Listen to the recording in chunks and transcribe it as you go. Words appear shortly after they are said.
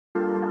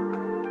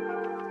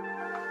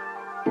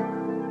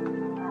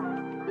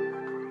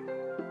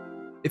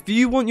If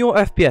you want your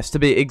FPS to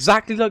be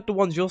exactly like the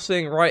ones you're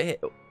seeing right here,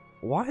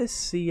 why is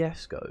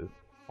CS:GO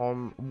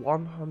on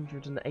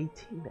 118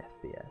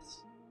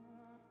 FPS?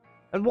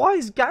 And why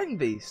is Gang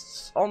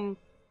Beasts on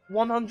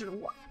 100?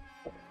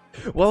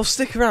 Well,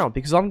 stick around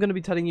because I'm going to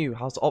be telling you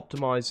how to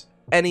optimize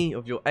any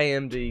of your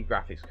AMD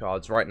graphics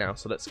cards right now.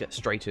 So let's get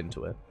straight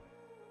into it.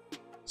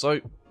 So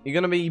you're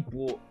going to be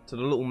brought to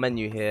the little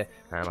menu here,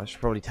 and I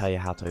should probably tell you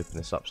how to open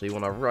this up. So you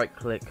want to right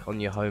click on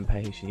your home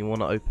page and you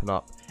want to open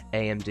up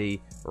AMD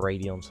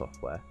Radeon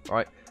software,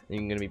 right? And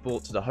you're going to be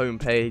brought to the home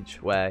page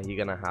where you're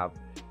going to have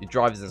your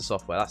drivers and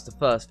software. That's the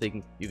first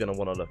thing you're going to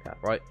want to look at,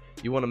 right?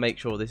 You want to make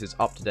sure this is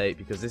up to date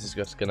because this is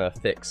just going to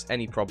fix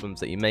any problems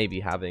that you may be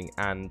having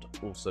and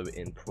also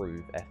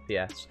improve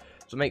FPS.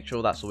 So make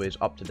sure that's always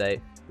up to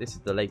date. This is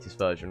the latest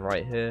version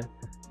right here.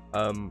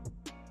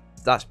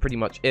 That's pretty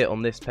much it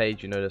on this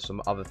page. You know, there's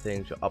some other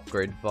things. Your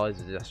upgrade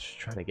advisors, that's just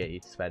trying to get you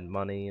to spend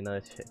money, you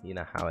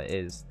know how it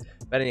is.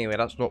 But anyway,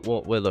 that's not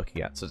what we're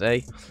looking at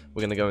today.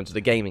 We're going to go into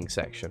the gaming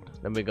section.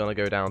 Then we're going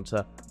to go down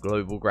to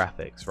global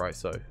graphics, right?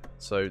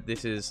 So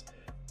this is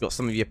got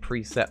some of your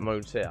preset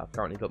modes here. I've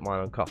currently got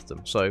mine on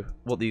custom. So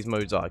what these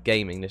modes are: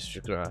 gaming, this is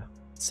just going to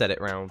set it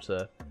round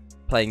to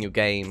playing your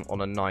game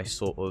on a nice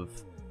sort of,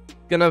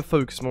 gonna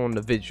focus more on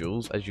the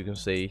visuals. As you can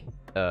see,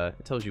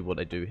 it tells you what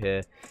they do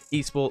here.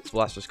 Esports,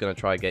 well, that's just gonna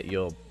try to get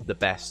the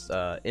best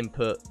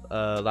input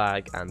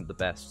lag and the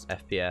best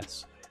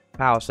FPS.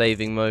 Power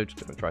saving mode,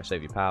 gonna try to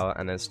save your power,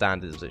 and then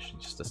standard is literally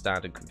just a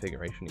standard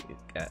configuration you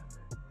get.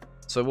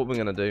 So what we're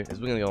gonna do is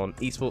we're gonna go on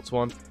esports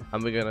one,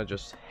 and we're gonna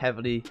just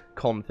heavily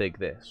config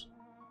this.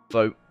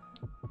 So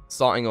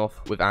starting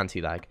off with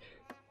anti-lag,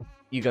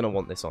 you're gonna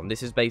want this on.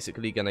 This is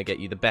basically gonna get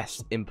you the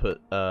best input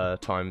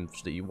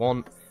times that you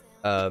want.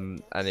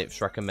 And it's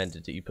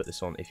recommended that you put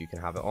this on if you can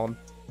have it on.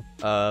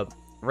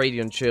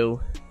 Radeon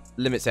Chill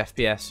limits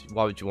FPS.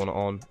 Why would you want it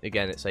on?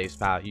 Again, it saves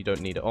power. You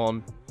don't need it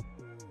on.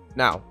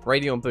 Now,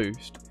 Radeon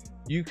Boost,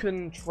 you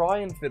can try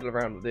and fiddle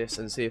around with this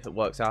and see if it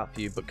works out for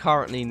you, but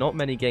currently not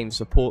many games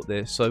support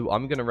this, so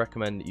I'm going to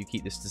recommend that you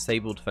keep this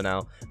disabled for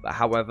now. But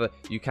however,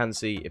 you can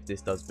see if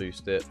this does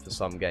boost it for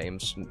some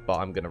games, but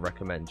I'm going to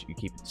recommend you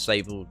keep it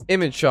disabled.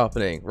 Image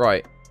sharpening,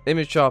 right?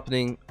 Image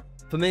sharpening,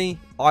 for me,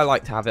 I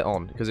like to have it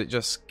on because it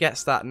just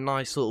gets that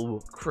nice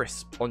little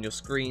crisp on your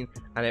screen,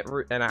 and it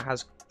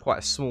has quite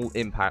a small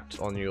impact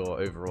on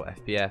your overall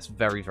FPS.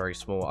 Very, very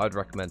small. I'd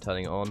recommend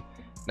turning it on.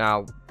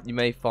 Now, you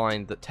may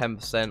find that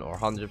 10% or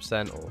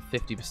 100% or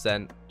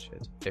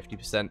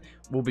 50%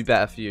 will be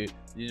better for you.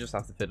 You just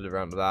have to fiddle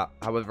around with that.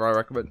 However, I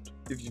recommend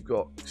if you've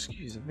got,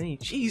 excuse me,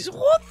 jeez,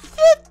 what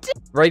the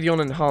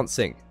Radeon Enhanced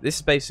Sync. This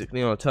is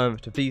basically on a term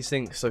to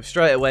V-Sync, so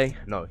straight away,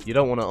 no, you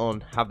don't want it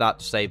on. Have that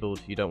disabled,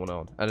 you don't want it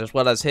on. And as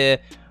well as here,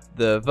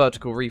 the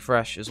vertical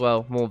refresh as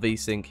well, more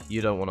V-Sync,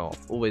 you don't want it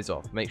off. Always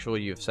off. Make sure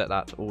you've set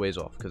that to always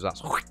off, because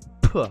that's...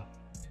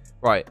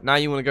 Right, now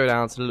you want to go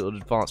down to the little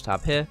advanced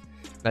tab here.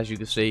 As you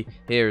can see,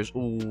 here is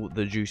all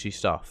the juicy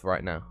stuff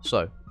right now.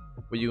 So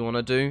what you want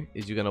to do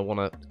is you're going to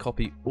want to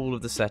copy all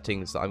of the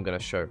settings that I'm going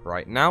to show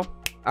right now.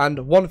 And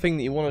one thing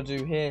that you want to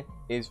do here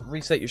is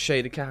reset your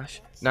shader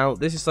cache. Now,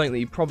 this is something that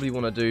you probably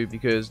want to do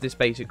because this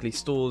basically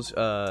stores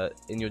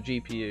in your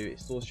GPU, it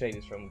stores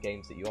shaders from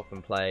games that you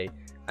often play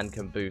and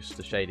can boost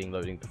the shading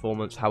loading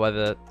performance.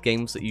 However,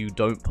 games that you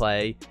don't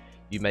play,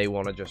 you may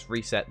want to just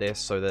reset this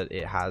so that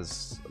it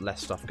has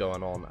less stuff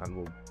going on and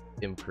will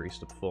increase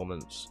the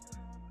performance.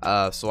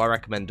 So I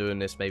recommend doing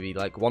this maybe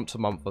like once a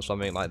month or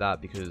something like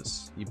that,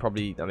 because you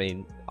probably, I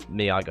mean,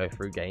 I go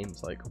through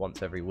games like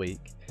once every week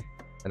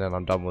and then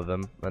I'm done with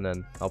them and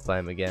then I'll play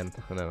them again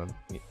and then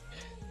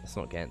let's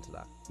not get into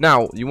that.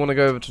 Now, you want to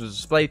go over to the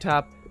display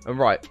tab, and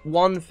right,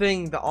 one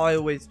thing that I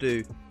always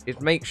do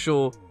is make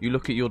sure you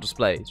look at your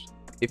displays.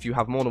 If you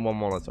have more than one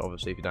monitor,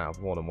 obviously if you don't have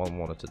more than one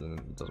monitor, then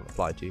it doesn't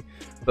apply to you.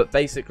 But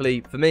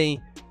basically, for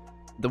me,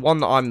 the one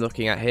that I'm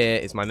looking at here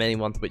is my main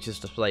one, which is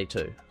display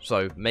 2.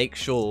 So make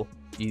sure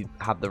you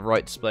have the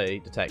right display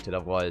detected,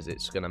 otherwise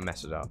it's going to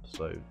mess it up.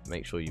 So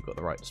make sure you've got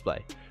the right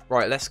display.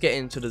 Right, let's get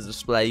into the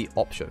display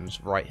options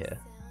right here.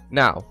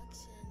 Now,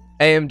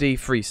 AMD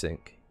FreeSync.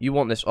 You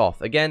want this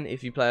off. Again,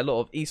 if you play a lot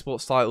of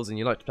esports titles and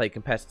you like to play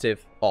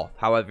competitive, off.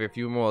 However, if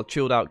you're more a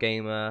chilled out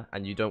gamer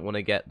and you don't want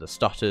to get the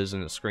stutters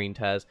and the screen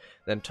tears,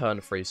 then turn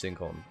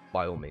FreeSync on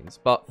by all means.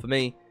 But for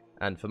me,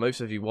 and for most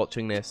of you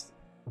watching this,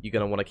 you're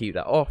going to want to keep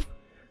that off.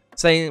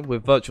 Same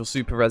with virtual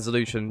super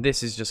resolution.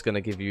 This is just going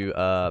to give you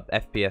a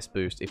FPS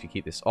boost if you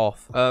keep this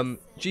off.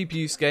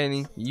 GPU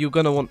scaling, you're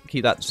going to want to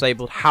keep that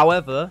disabled.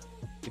 However,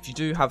 if you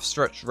do have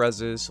stretched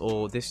reses,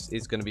 or this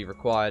is going to be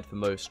required for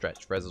most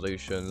stretched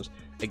resolutions,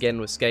 again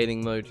with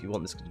scaling mode, you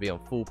want this to be on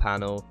full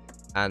panel,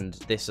 and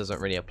this doesn't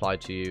really apply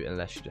to you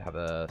unless you have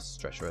a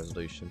stretched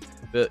resolution.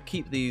 But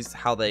keep these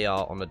how they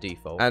are on the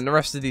default. And the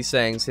rest of these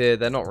settings here,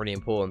 they're not really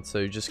important,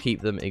 so just keep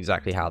them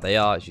exactly how they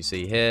are, as you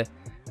see here.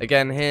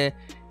 Again here,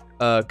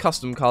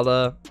 custom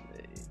color,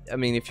 I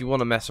mean, if you want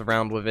to mess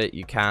around with it,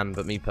 you can,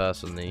 but me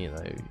personally, you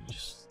know,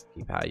 just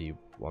keep how you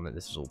want it.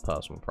 This is all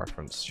personal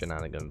preference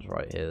shenanigans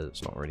right here.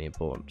 It's not really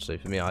important. So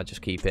for me, I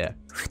just keep it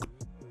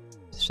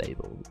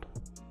disabled.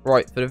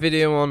 Right, for the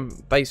video on,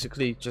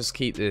 basically just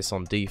keep this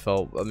on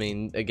default. I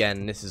mean,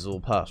 again, this is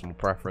all personal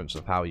preference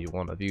of how you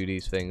want to view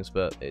these things,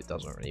 but it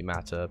doesn't really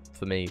matter.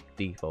 For me,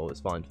 default is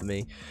fine for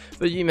me.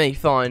 But you may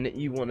find that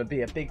you want to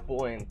be a big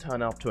boy and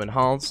turn up to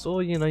enhanced,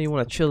 or, you know, you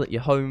want to chill at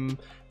your home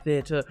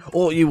theatre,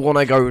 or you want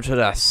to go to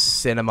the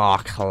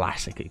cinema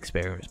classic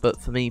experience. But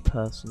for me,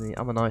 personally,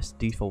 I'm a nice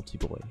defaulty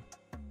boy.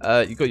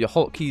 You've got your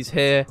hotkeys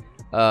here.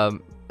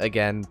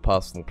 Again,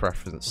 personal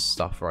preference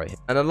stuff right here.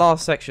 And the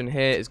last section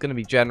here is going to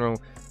be general.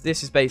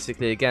 This is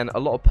basically, again, a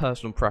lot of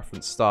personal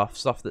preference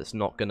stuff that's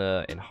not going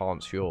to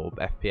enhance your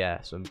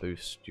FPS and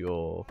boost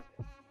your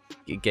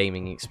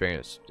gaming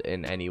experience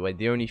in any way.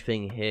 The only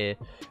thing here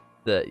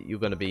that you're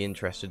going to be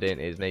interested in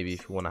is maybe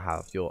if you want to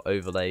have your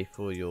overlay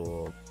for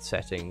your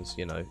settings,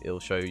 you know,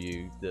 it'll show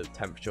you the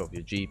temperature of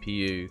your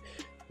GPU,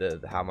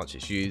 how much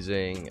it's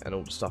using, and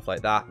all the stuff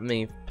like that.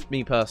 Me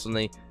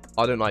personally,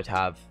 I don't like to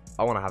have,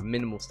 I want to have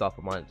minimal stuff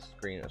on my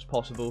screen as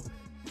possible,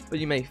 but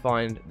you may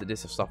find that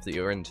this is stuff that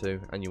you're into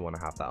and you want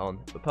to have that on.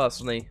 But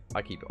personally,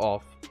 I keep it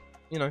off.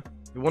 You know,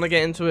 if you want to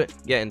get into it,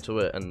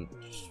 and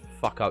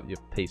fuck up your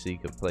PC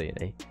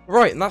completely.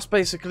 Right, and that's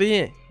basically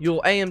it.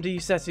 Your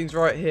AMD settings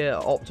right here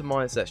are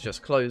optimized. Let's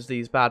just close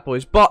these bad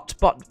boys. But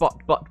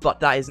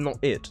that is not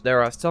it.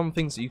 There are some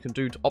things that you can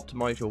do to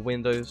optimize your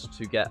Windows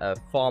to get a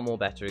far more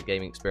better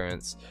gaming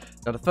experience.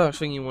 Now, the first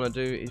thing you want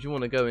to do is you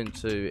want to go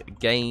into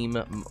game.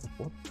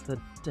 What the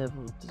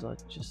devil did I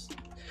just?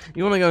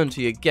 You want to go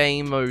into your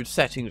game mode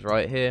settings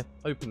right here,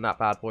 open that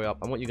bad boy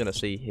up, and what you're going to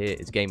see here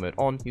is game mode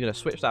on. You're going to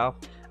switch that off,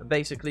 and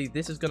basically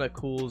this is going to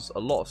cause a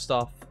lot of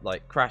stuff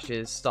like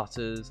crashes,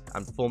 stutters,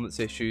 and performance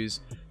issues.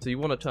 So you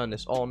want to turn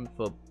this on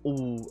for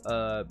all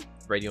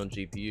Radeon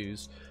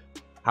GPUs.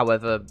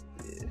 However,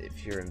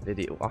 if you're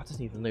NVIDIA, I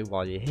don't even know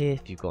why you're here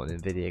if you've got an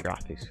NVIDIA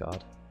graphics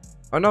card.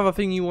 Another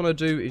thing you want to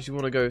do is you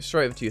want to go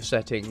straight over to your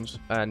settings,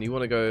 and you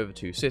want to go over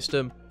to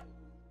system.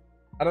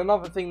 And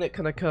another thing that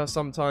can occur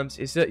sometimes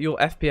is that your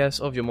FPS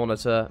of your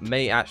monitor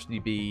may actually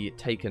be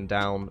taken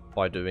down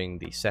by doing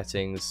these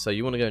settings. So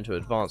you want to go into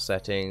advanced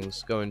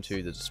settings, go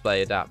into the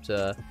display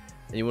adapter,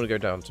 and you want to go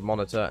down to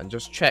monitor and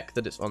just check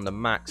that it's on the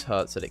max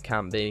hertz that it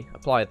can be.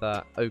 Apply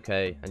that,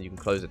 okay, and you can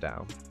close it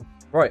down.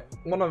 Right,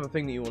 one other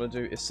thing that you want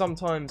to do is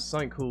sometimes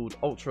something called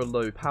ultra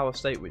low power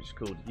state, which is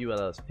called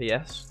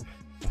ULSPS.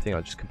 I think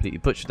I just completely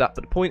butchered that,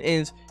 but the point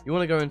is you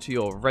want to go into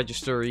your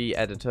registry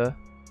editor,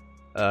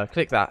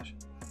 click that,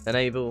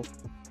 enable,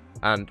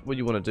 and what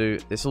you want to do,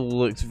 this all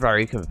looks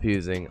very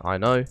confusing, I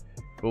know,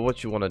 but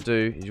what you want to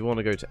do is you want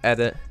to go to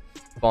edit,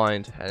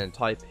 find, and then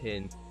type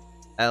in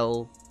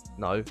ULPS,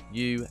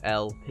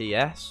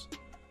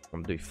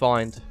 and do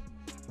find.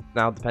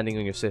 Now, depending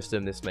on your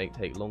system, this may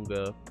take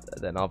longer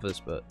than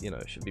others, but you know,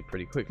 it should be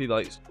pretty quickly.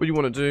 Like, what you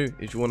want to do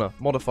is you want to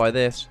modify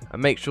this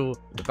and make sure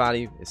the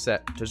value is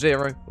set to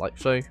 0, like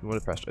so. You want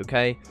to press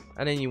OK,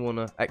 and then you want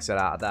to exit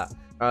out of that.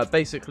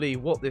 Basically,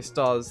 what this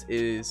does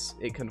is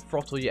it can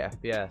throttle your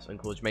FPS and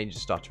cause major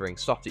stuttering,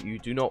 stuff that you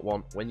do not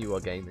want when you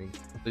are gaming.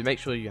 So make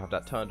sure you have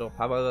that turned off.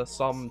 However,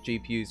 some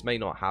GPUs may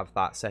not have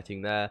that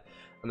setting there,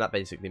 and that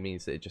basically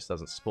means that it just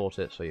doesn't support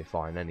it, so you're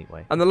fine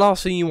anyway. And the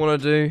last thing you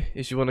want to do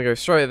is you want to go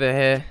straight over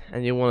here,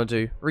 and you want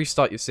to do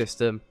restart your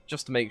system,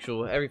 just to make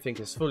sure everything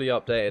is fully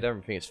updated,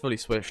 everything is fully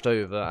switched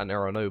over, and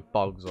there are no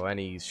bugs or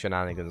any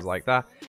shenanigans like that.